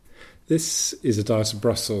This is a diet of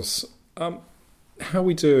Brussels. How are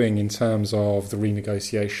we doing in terms of the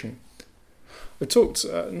renegotiation? I talked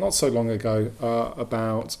not so long ago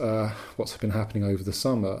about what's been happening over the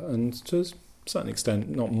summer, and to a certain extent,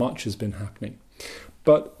 not much has been happening.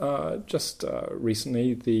 But just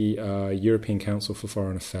recently, the European Council for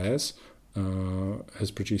Foreign Affairs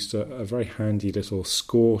has produced a very handy little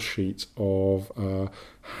score sheet of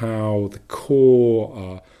how the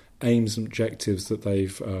core aims and objectives that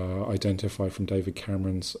they've identified from David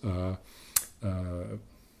Cameron's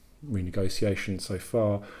renegotiation so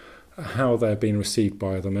far, how they're being received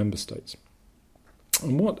by other member states.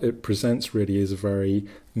 And what it presents really is a very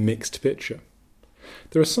mixed picture.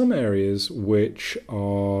 There are some areas which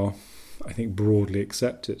are, I think, broadly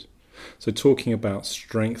accepted. So talking about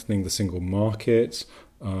strengthening the single market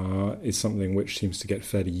is something which seems to get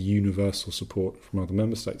fairly universal support from other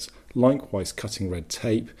member states. Likewise, cutting red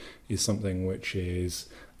tape is something which is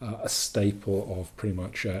a staple of pretty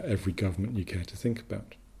much every government you care to think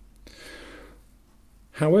about.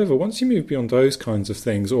 However, once you move beyond those kinds of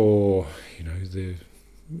things, or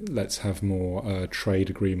let's have more trade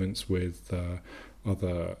agreements with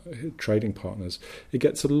other trading partners, it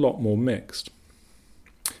gets a lot more mixed.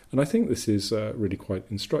 And I think this is really quite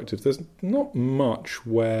instructive. There's not much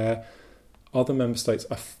where other member states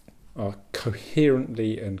are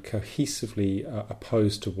coherently and cohesively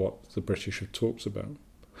opposed to what the British have talked about.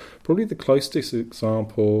 Probably the closest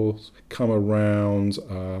examples come around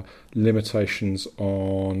limitations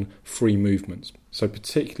on free movement. So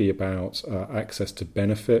particularly about access to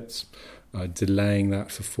benefits, delaying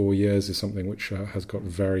that for 4 years is something which has got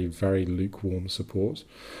very, very lukewarm support.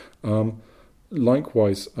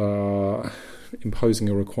 Likewise, imposing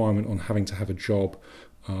a requirement on having to have a job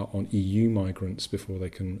on EU migrants before they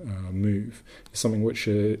can move is something which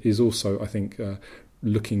is also, I think,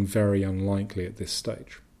 looking very unlikely at this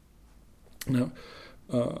stage. Now,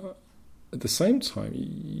 at the same time,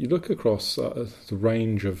 you look across the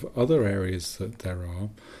range of other areas that there are,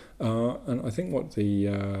 and I think what the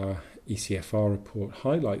ECFR report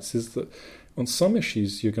highlights is that on some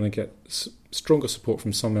issues you're going to get stronger support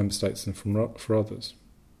from some member states than for others.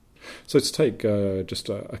 So to take just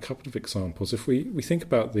a couple of examples, if we think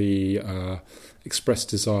about the expressed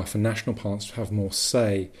desire for national parliaments to have more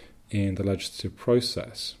say in the legislative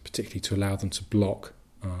process, particularly to allow them to block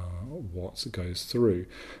what goes through,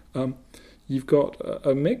 you've got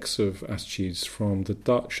a mix of attitudes from the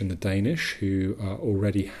Dutch and the Danish, who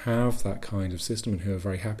already have that kind of system and who are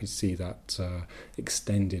very happy to see that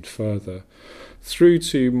extended further, through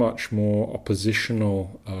to much more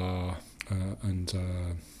oppositional and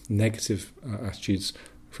negative attitudes,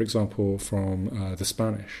 for example, from the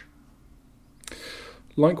Spanish.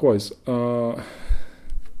 Likewise,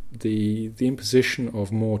 the imposition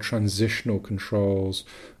of more transitional controls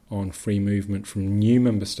on free movement from new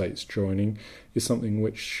member states joining is something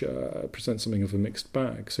which presents something of a mixed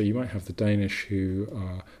bag. So you might have the Danish, who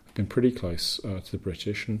have been pretty close to the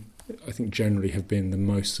British, and I think generally have been the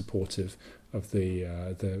most supportive of the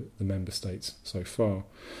member states so far.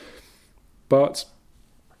 But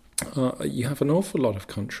you have an awful lot of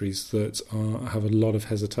countries that have a lot of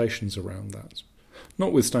hesitations around that,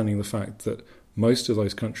 notwithstanding the fact that most of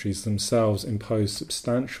those countries themselves impose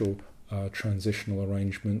substantial transitional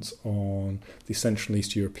arrangements on the Central and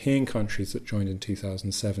East European countries that joined in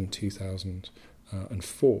 2007,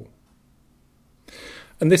 2004.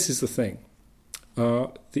 And this is the thing.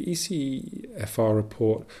 The ECFR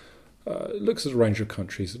report looks at a range of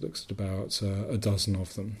countries. It looks at about a dozen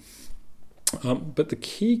of them. But the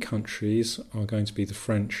key countries are going to be the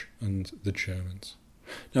French and the Germans.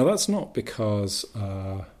 Now, that's not because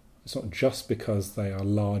it's not just because they are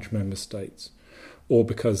large member states, or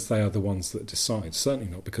because they are the ones that decide.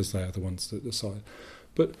 Certainly not because they are the ones that decide.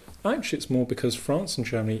 But actually it's more because France and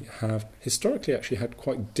Germany have historically actually had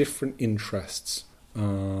quite different interests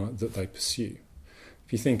that they pursue.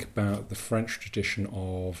 If you think about the French tradition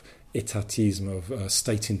of étatisme, of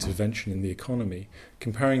state intervention in the economy,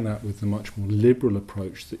 comparing that with the much more liberal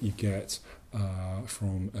approach that you get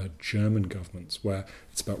from German governments, where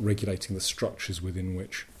it's about regulating the structures within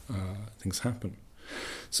which things happen.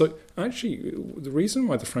 So actually, the reason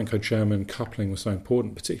why the Franco-German coupling was so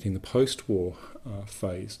important, particularly in the post-war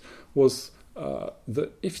phase, was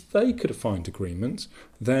that if they could find agreement,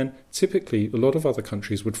 then typically a lot of other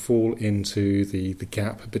countries would fall into the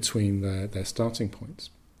gap between their starting points.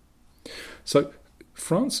 So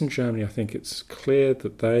France and Germany, I think it's clear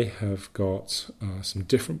that they have got some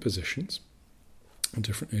different positions on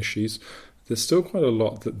different issues. There's still quite a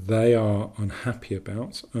lot that they are unhappy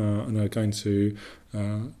about and are going to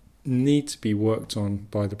need to be worked on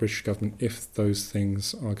by the British government if those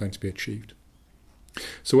things are going to be achieved.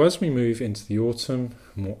 So as we move into the autumn,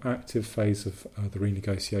 a more active phase of the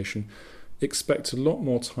renegotiation, expect a lot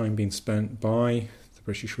more time being spent by the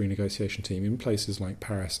British renegotiation team in places like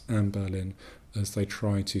Paris and Berlin as they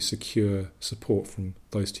try to secure support from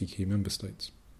those two key member states.